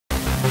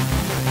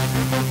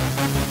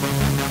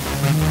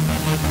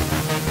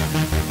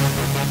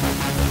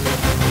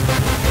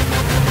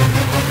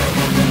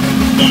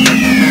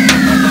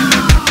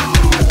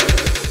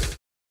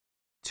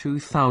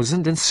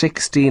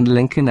2016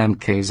 Lincoln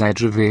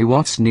MKZ review.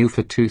 What's new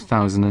for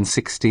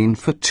 2016?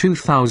 For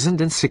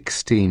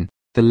 2016,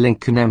 the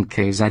Lincoln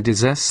MKZ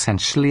is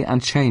essentially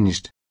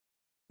unchanged.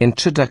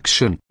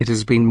 Introduction. It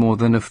has been more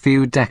than a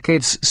few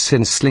decades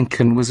since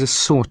Lincoln was a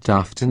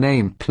sought-after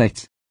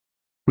nameplate.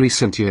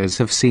 Recent years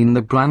have seen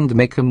the brand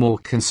make a more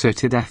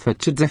concerted effort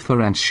to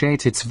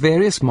differentiate its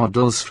various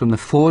models from the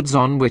Fords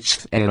on which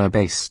they are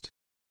based.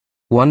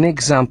 One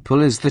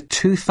example is the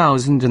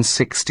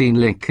 2016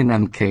 Lincoln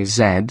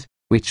MKZ,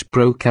 which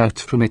broke out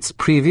from its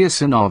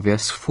previous and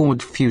obvious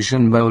Ford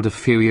Fusion mold a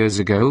few years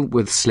ago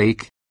with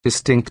sleek,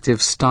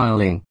 distinctive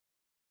styling.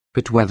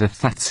 But whether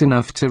that's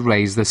enough to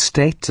raise the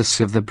status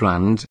of the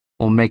brand,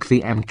 or make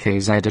the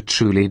MKZ a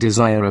truly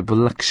desirable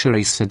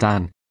luxury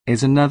sedan,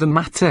 is another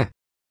matter.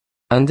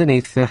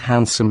 Underneath the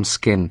handsome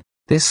skin,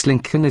 this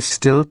Lincoln is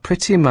still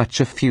pretty much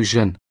a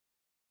Fusion.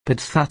 But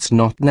that's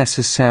not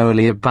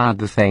necessarily a bad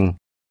thing.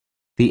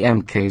 The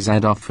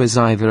MKZ offers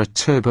either a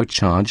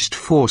turbocharged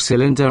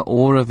 4-cylinder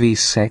or a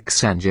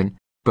V6 engine,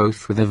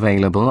 both with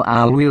available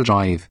all-wheel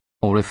drive,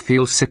 or a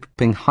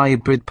fuel-sipping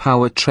hybrid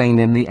powertrain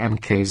in the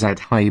MKZ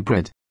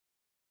Hybrid.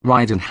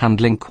 Ride and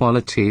handling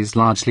qualities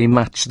largely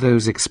match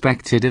those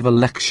expected of a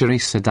luxury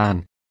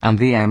sedan, and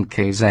the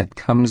MKZ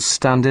comes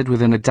standard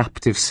with an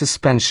adaptive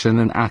suspension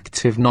and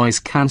active noise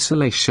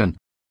cancellation.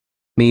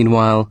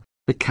 Meanwhile,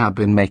 the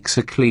cabin makes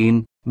a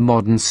clean,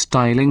 modern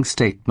styling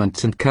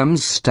statement and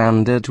comes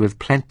standard with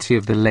plenty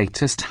of the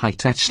latest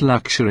high-tech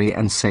luxury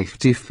and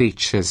safety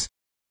features.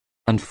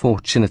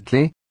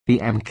 Unfortunately, the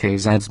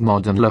MKZ's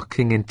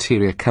modern-looking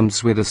interior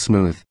comes with a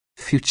smooth,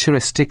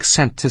 futuristic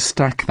center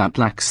stack that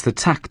lacks the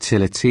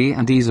tactility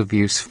and ease of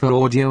use for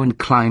audio and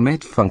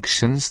climate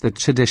functions that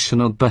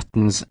traditional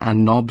buttons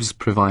and knobs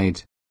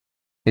provide.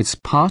 It's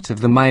part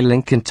of the My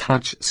Lincoln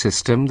Touch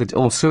system that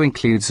also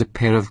includes a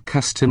pair of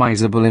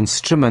customizable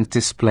instrument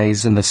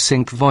displays and the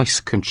Sync voice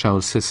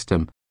control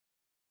system.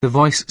 The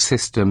voice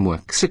system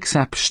works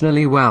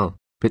exceptionally well,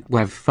 but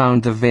we've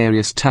found the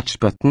various touch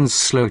buttons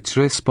slow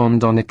to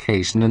respond on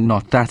occasion and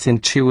not that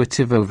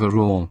intuitive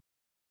overall.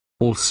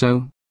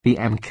 Also, the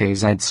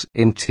MKZ's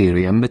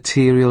interior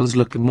materials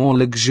look more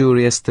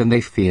luxurious than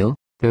they feel,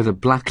 though the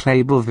black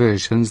label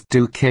versions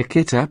do kick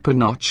it up a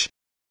notch.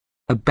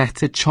 A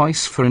better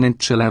choice for an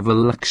entry-level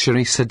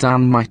luxury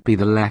sedan might be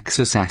the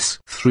Lexus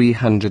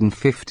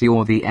S350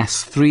 or the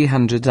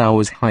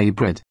S300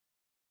 Hybrid.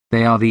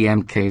 They are the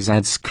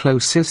MKZ's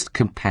closest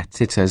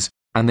competitors,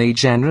 and they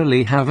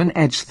generally have an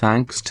edge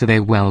thanks to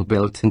their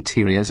well-built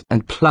interiors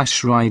and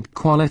plush ride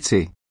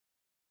quality.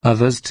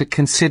 Others to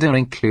consider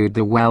include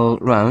the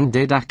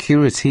well-rounded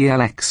Acura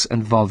TLX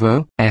and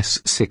Volvo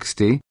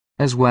S60,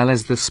 as well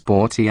as the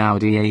sporty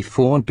Audi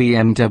A4 and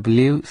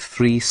BMW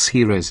 3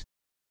 Series.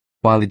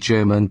 While the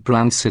German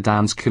brand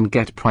sedans can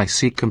get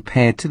pricey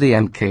compared to the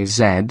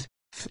MKZ,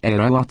 they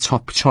are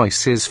top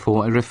choices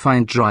for a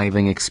refined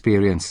driving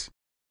experience.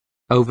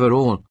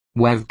 Overall,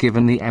 we've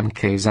given the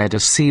MKZ a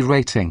C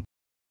rating.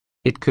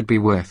 It could be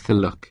worth a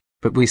look,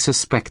 but we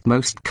suspect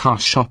most car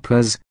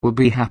shoppers will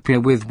be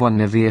happier with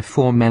one of the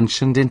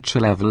aforementioned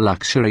entry-level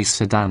luxury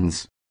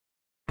sedans.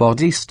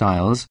 Body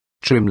styles,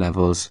 trim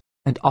levels,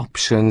 and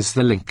options.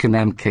 The Lincoln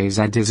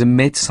MKZ is a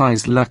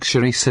mid-sized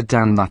luxury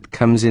sedan that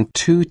comes in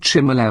two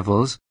trim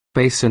levels,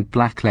 base and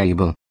black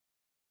label.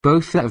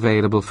 Both are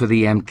available for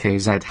the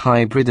MKZ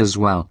Hybrid as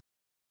well.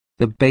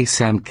 The base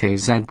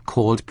MKZ,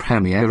 called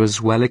Premier,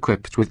 is well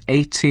equipped with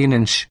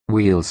 18-inch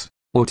wheels,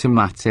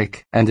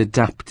 automatic and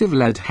adaptive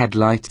LED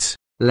headlights,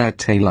 LED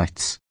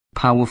taillights,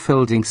 power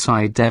folding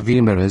side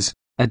view mirrors,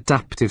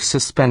 adaptive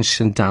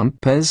suspension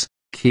dampers,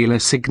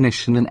 keyless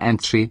ignition and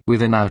entry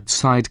with an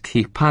outside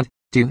keypad,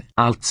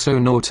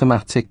 dual-zone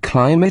automatic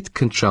climate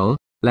control,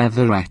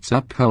 leatherette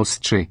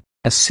upholstery,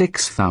 a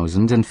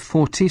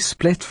 6040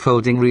 split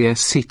folding rear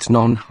seat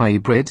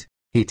non-hybrid,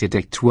 heated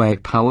 8-way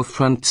power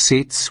front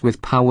seats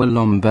with power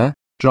lumbar,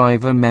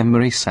 driver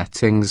memory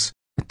settings,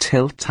 a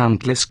tilt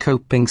and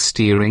telescoping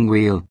steering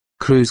wheel,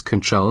 cruise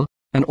control,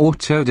 an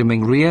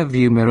auto-dimming rear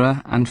view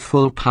mirror and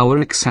full power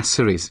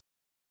accessories.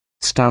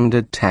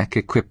 Standard tech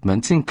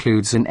equipment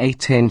includes an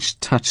 8-inch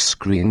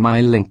touchscreen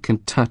My Lincoln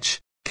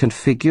Touch,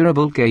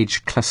 configurable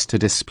gauge cluster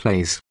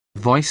displays,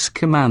 voice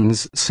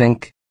commands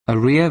sync, a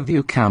rear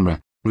view camera,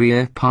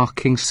 rear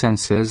parking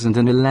sensors and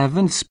an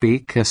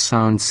 11-speaker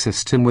sound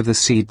system with a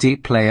CD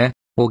player,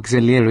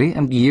 auxiliary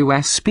and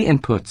USB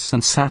inputs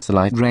and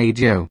satellite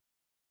radio.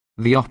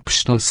 The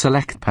optional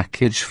Select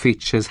package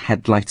features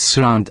headlights,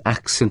 surround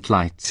accent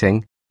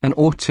lighting, an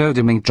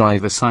auto-dimming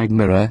driver side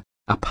mirror,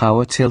 a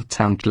power tilt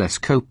and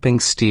telescoping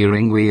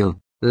steering wheel,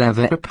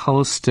 leather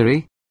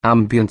upholstery,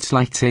 ambient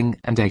lighting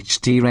and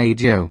HD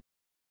radio.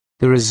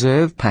 The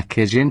reserve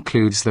package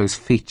includes those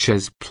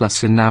features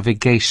plus a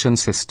navigation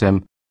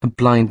system, a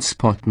blind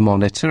spot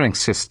monitoring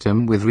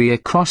system with rear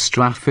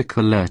cross-traffic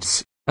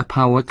alerts, a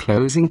power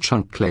closing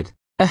trunk lid,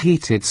 a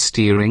heated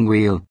steering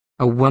wheel,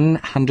 a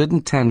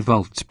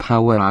 110-volt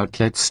power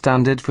outlet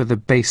standard for the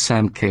base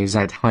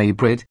MKZ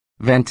Hybrid,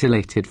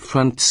 ventilated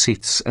front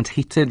seats and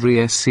heated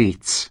rear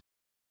seats.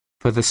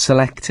 For the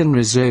select and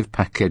reserve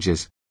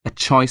packages, a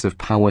choice of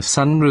power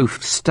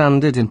sunroof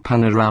standard and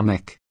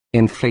panoramic,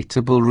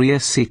 inflatable rear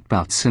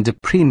seatbelts and a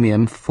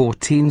premium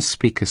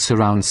 14-speaker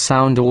surround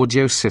sound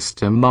audio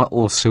system are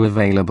also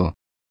available.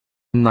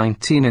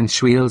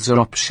 19-inch wheels are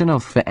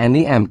optional for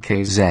any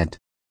MKZ.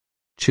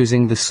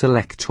 Choosing the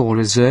Select or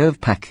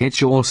Reserve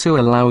package also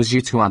allows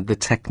you to add the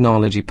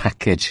Technology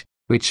package,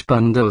 which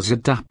bundles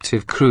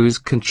adaptive cruise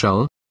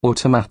control,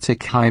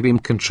 automatic high beam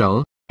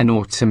control, an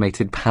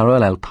automated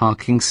parallel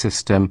parking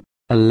system,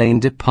 a lane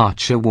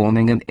departure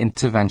warning and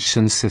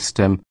intervention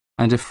system,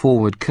 and a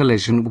forward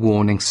collision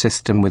warning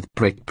system with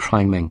brake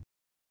priming.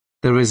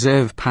 The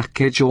Reserve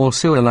package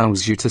also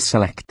allows you to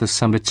select the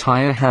Summer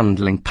Tire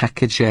Handling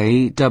Package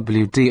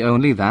AWD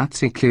only,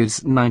 that includes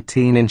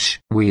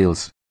 19-inch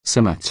wheels,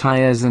 summer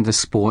tires and a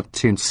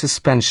sport-tuned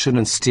suspension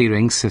and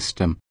steering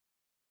system.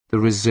 The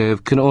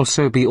Reserve can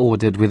also be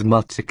ordered with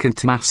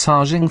multi-tint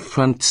massaging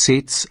front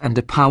seats and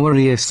a power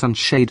rear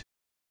sunshade.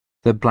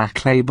 The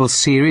Black Label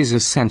series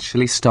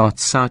essentially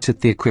starts out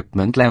at the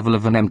equipment level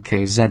of an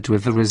MKZ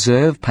with the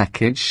Reserve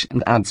package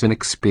and adds an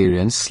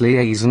experienced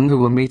liaison who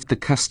will meet the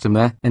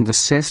customer and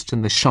assist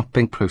in the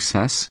shopping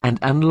process, and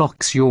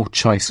unlocks your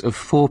choice of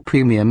 4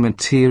 premium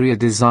interior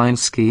design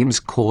schemes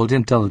called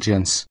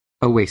Indulgence,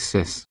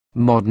 Oasis,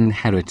 Modern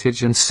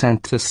Heritage and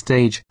Center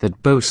Stage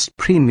that boast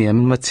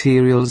premium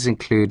materials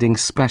including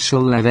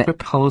special leather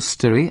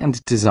upholstery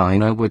and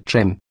designer wood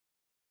trim.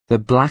 The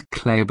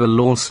Black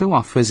Label also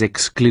offers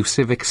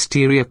exclusive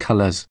exterior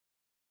colors.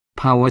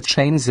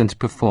 Powertrains and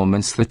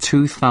performance. The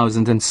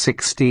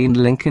 2016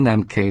 Lincoln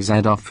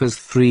MKZ offers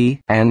 3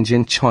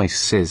 engine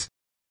choices.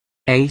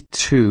 A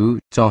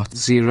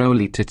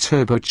 2.0-litre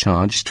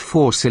turbocharged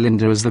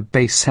 4-cylinder as the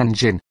base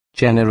engine,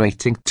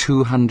 generating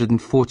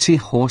 240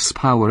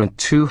 horsepower and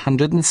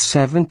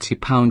 270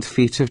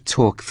 pound-feet of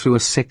torque through a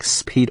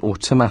 6-speed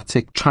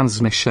automatic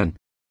transmission.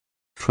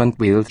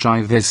 Front-wheel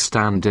drive is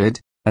standard,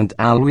 and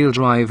all-wheel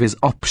drive is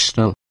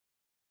optional.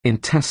 In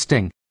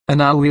testing,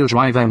 an all-wheel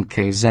drive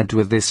MKZ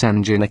with this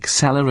engine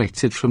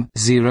accelerated from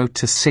 0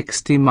 to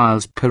 60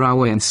 miles per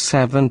hour in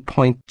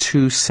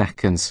 7.2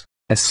 seconds,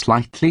 a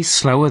slightly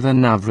slower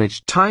than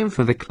average time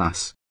for the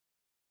class.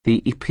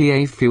 The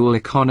EPA fuel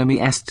economy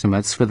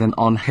estimates for the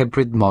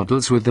non-hybrid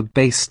models with the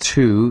base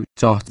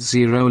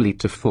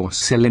 2.0-litre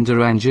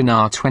 4-cylinder engine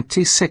are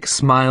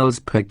 26 miles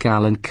per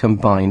gallon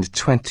combined,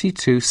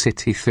 22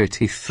 city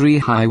 33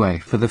 highway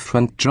for the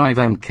front-drive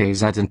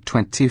MKZ and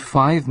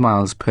 25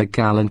 miles per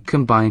gallon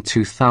combined,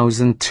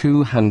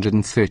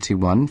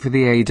 2,231 for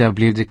the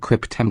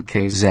AW-equipped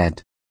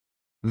MKZ.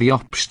 The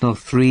optional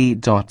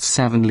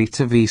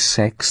 3.7-litre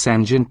V6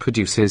 engine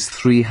produces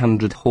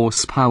 300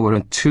 horsepower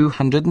and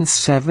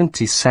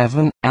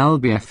 277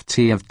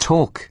 lb-ft of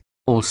torque,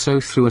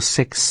 also through a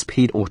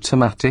 6-speed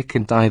automatic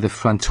and either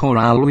front or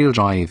all-wheel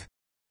drive.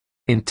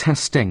 In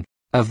testing,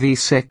 a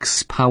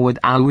V6-powered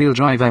all-wheel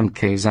drive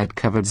MKZ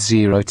covered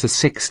 0 to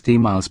 60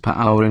 miles per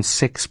hour in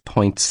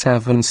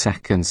 6.7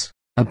 seconds,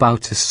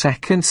 about a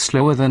second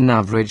slower than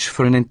average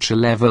for an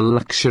entry-level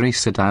luxury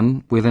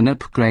sedan with an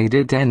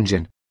upgraded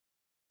engine.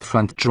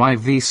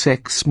 Front-drive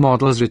V6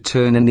 models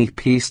return an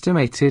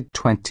estimated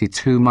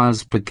 22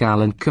 miles per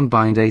gallon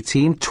combined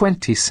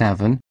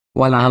 1827,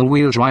 while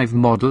all-wheel drive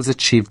models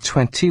achieve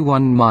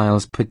 21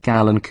 miles per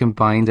gallon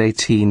combined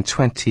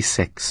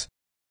 1826.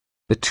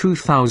 The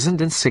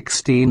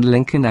 2016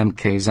 Lincoln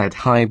MKZ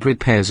Hybrid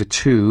pairs a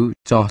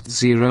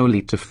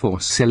 2.0-litre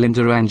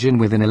 4-cylinder engine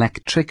with an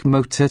electric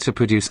motor to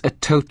produce a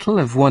total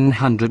of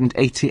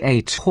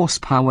 188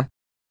 horsepower.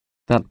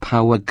 That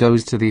power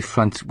goes to the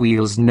front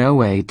wheels. No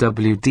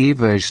AWD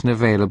version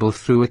available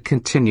through a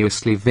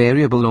continuously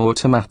variable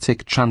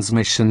automatic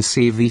transmission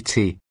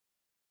CVT.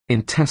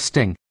 In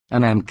testing,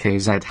 an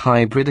MKZ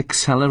Hybrid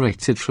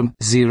accelerated from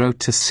 0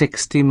 to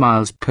 60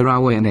 miles per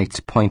hour in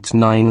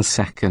 8.9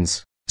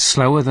 seconds,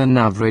 slower than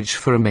average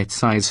for a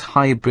mid-size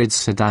hybrid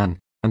sedan,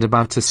 and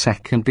about a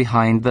second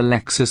behind the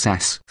Lexus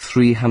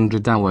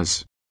S300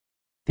 hours.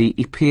 The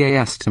EPA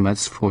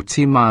estimates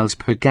 40 miles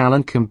per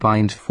gallon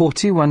combined,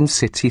 41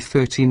 city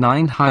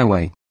 39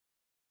 highway.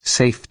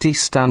 Safety.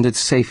 Standard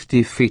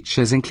safety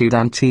features include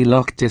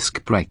anti-lock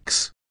disc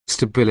brakes,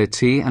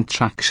 stability and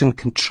traction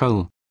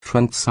control,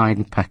 front side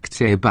impact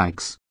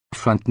airbags,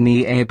 front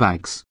knee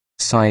airbags,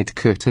 side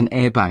curtain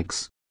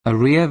airbags, a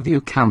rear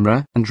view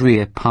camera and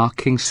rear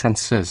parking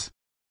sensors.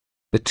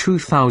 The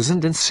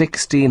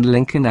 2016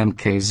 Lincoln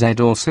MKZ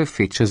also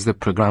features the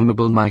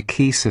programmable My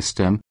Key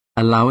system,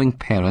 allowing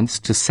parents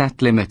to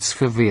set limits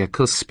for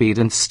vehicle speed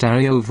and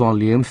stereo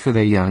volume for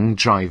their young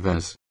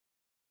drivers.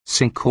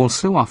 Sync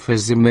also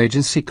offers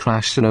emergency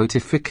crash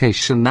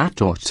notification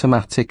that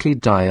automatically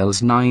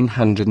dials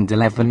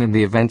 911 in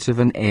the event of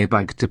an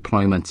airbag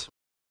deployment.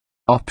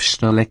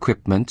 Optional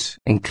equipment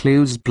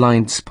includes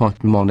blind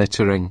spot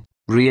monitoring,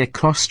 rear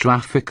cross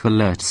traffic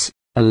alerts,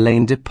 a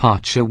lane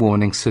departure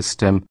warning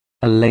system,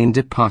 a lane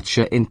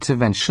departure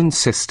intervention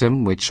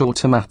system which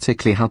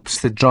automatically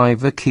helps the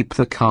driver keep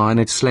the car in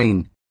its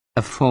lane,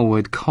 a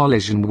forward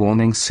collision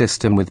warning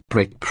system with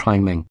brake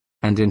priming,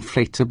 and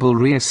inflatable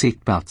rear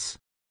seatbelts.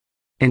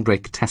 In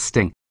brake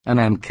testing, an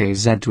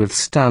MKZ with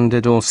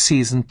standard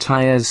all-season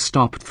tires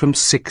stopped from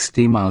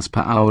 60 miles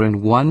per hour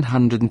in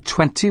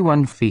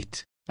 121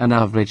 feet, an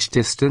average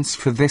distance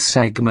for this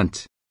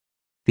segment.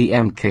 The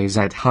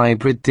MKZ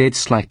Hybrid did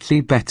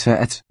slightly better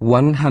at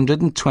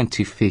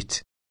 120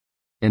 feet.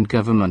 In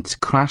government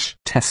crash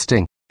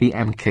testing, the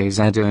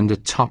MKZ earned a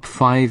top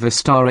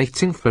 5-star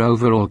rating for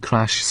overall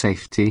crash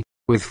safety,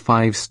 with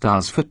 5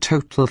 stars for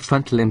total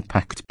frontal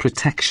impact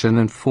protection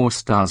and 4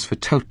 stars for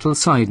total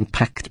side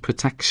impact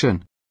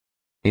protection.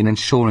 In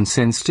Insurance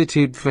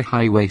Institute for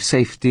Highway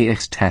Safety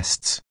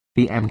tests,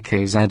 the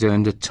MKZ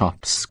earned a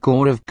top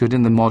score of good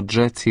in the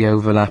moderate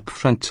overlap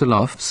frontal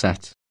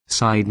offset,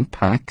 side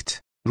impact,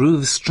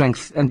 roof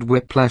strength and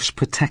whiplash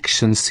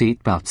protection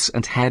seatbelts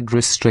and head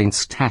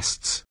restraints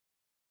tests.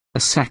 A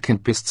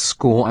second best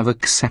score of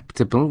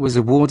acceptable was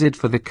awarded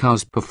for the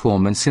car's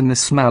performance in the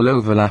smell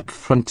overlap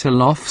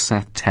frontal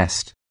offset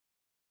test.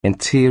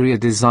 Interior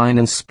design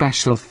and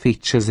special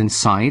features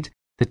inside,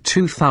 the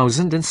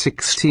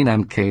 2016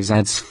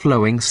 MKZ's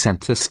flowing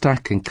center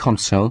stacking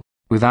console,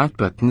 without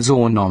buttons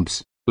or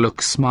knobs,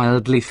 looks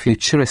mildly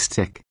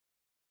futuristic.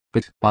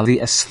 But while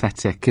the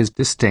aesthetic is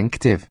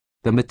distinctive,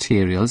 the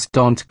materials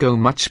don't go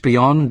much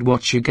beyond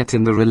what you get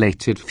in the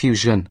related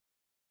Fusion.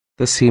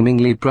 The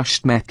seemingly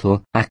brushed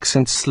metal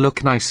accents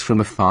look nice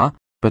from afar,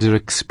 but are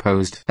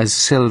exposed as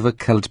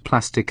silver-colored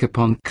plastic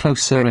upon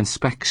closer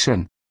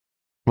inspection.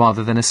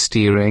 Rather than a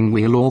steering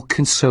wheel or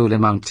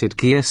console-mounted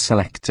gear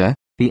selector,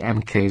 the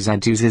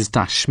MKZ uses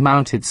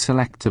dash-mounted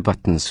selector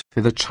buttons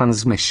for the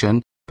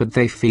transmission, but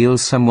they feel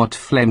somewhat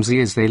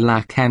flimsy as they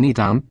lack any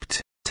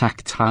damped,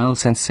 tactile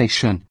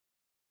sensation.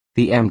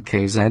 The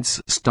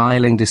MKZ's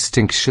styling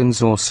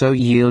distinctions also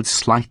yield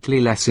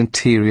slightly less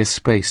interior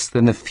space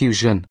than the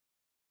Fusion.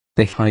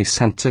 The high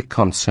center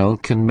console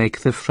can make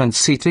the front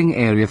seating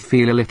area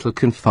feel a little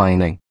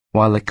confining,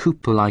 while the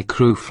coupe-like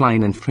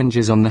roofline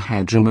infringes on the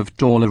headroom of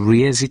taller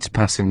rear seat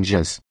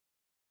passengers.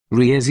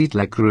 Rear seat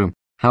legroom,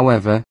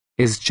 however,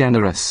 is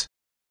generous.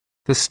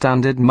 The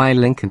standard My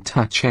Lincoln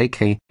Touch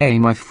aka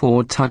My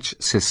Ford Touch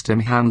system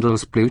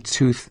handles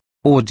Bluetooth,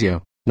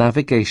 audio,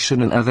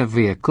 navigation and other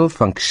vehicle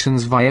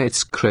functions via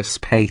its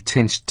crisp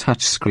 8-inch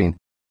touchscreen.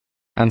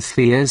 And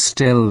there's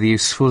still the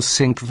useful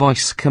sync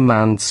voice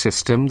command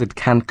system that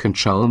can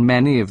control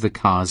many of the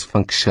car's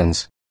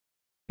functions.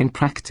 In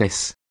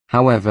practice,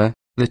 however,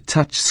 the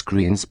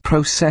touchscreen's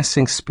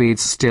processing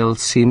speeds still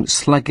seem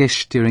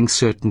sluggish during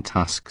certain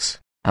tasks,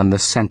 and the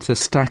center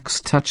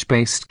stack's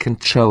touch-based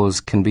controls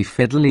can be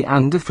fiddly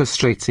and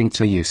frustrating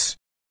to use.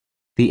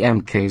 The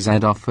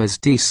MKZ offers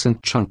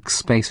decent trunk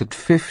space at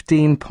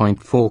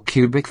 15.4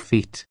 cubic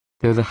feet,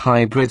 though the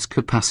hybrid's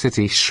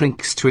capacity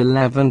shrinks to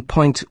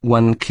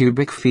 11.1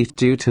 cubic feet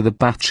due to the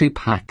battery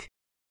pack.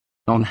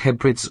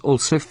 Non-hybrids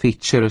also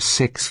feature a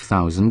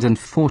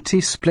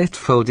 6040 split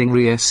folding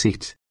rear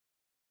seat.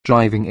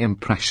 Driving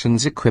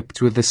impressions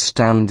equipped with the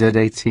standard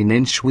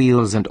 18-inch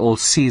wheels and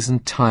all-season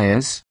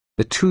tires,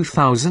 the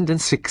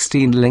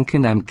 2016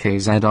 Lincoln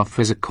MKZ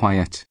offers a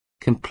quiet,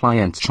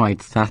 compliant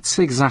ride that's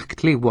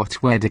exactly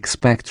what we'd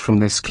expect from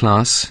this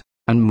class,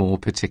 and more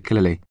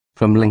particularly,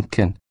 from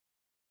Lincoln.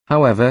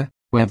 However,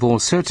 we've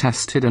also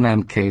tested an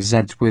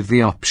MKZ with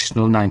the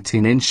optional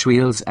 19-inch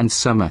wheels and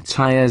summer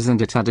tires,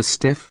 and it had a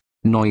stiff,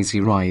 noisy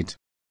ride.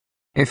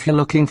 If you're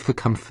looking for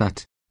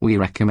comfort, we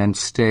recommend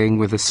staying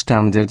with the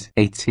standard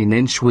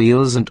 18-inch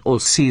wheels and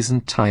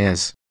all-season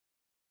tires.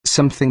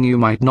 Something you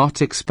might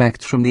not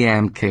expect from the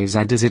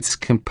MKZ is its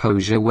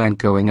composure when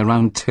going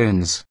around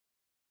turns.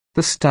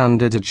 The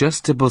standard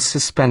adjustable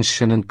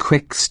suspension and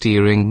quick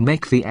steering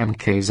make the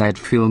MKZ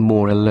feel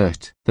more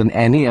alert than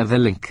any other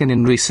Lincoln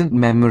in recent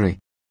memory.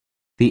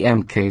 The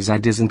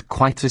MKZ isn't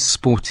quite as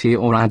sporty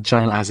or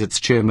agile as its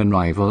German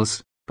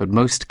rivals, but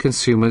most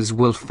consumers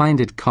will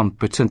find it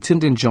competent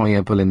and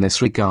enjoyable in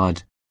this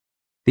regard.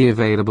 The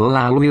available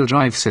all-wheel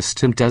drive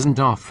system doesn't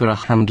offer a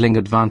handling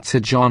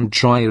advantage on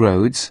dry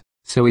roads,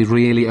 so we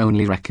really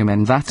only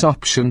recommend that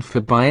option for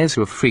buyers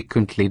who are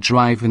frequently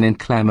driving in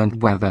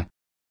inclement weather.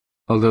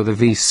 Although the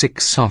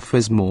V6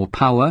 offers more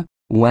power,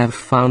 we've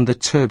found the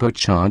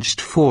turbocharged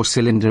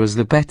 4-cylinder is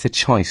the better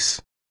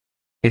choice.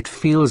 It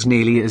feels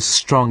nearly as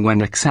strong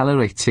when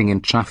accelerating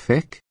in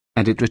traffic,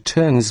 and it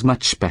returns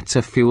much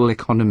better fuel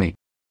economy.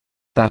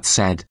 That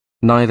said,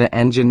 neither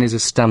engine is a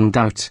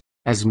standout,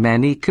 as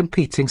many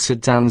competing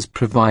sedans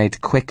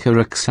provide quicker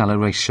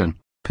acceleration,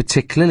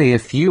 particularly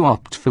if you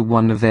opt for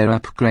one of their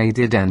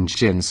upgraded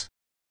engines.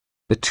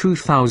 The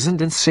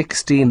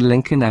 2016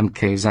 Lincoln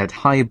MKZ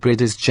Hybrid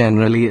is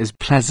generally as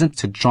pleasant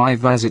to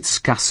drive as its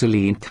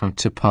gasoline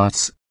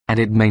counterparts, and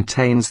it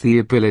maintains the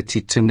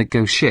ability to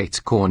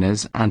negotiate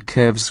corners and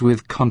curves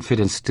with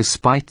confidence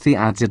despite the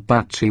added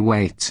battery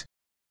weight.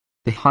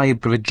 The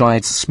hybrid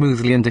rides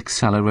smoothly and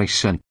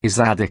acceleration is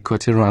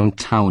adequate around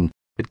town,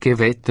 but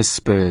give it the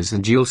spurs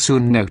and you'll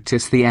soon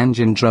notice the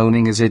engine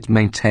droning as it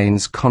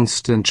maintains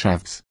constant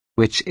revs,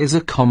 which is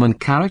a common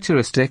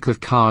characteristic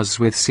of cars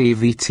with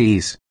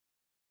CVTs.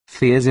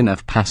 There's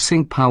enough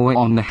passing power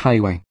on the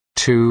highway,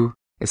 too,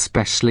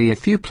 especially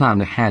if you plan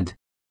ahead.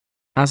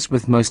 As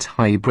with most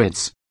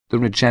hybrids, the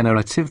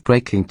regenerative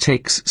braking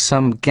takes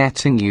some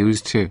getting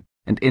used to,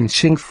 and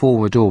inching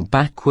forward or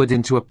backward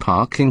into a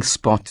parking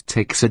spot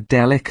takes a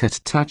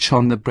delicate touch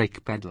on the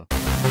brake pedal.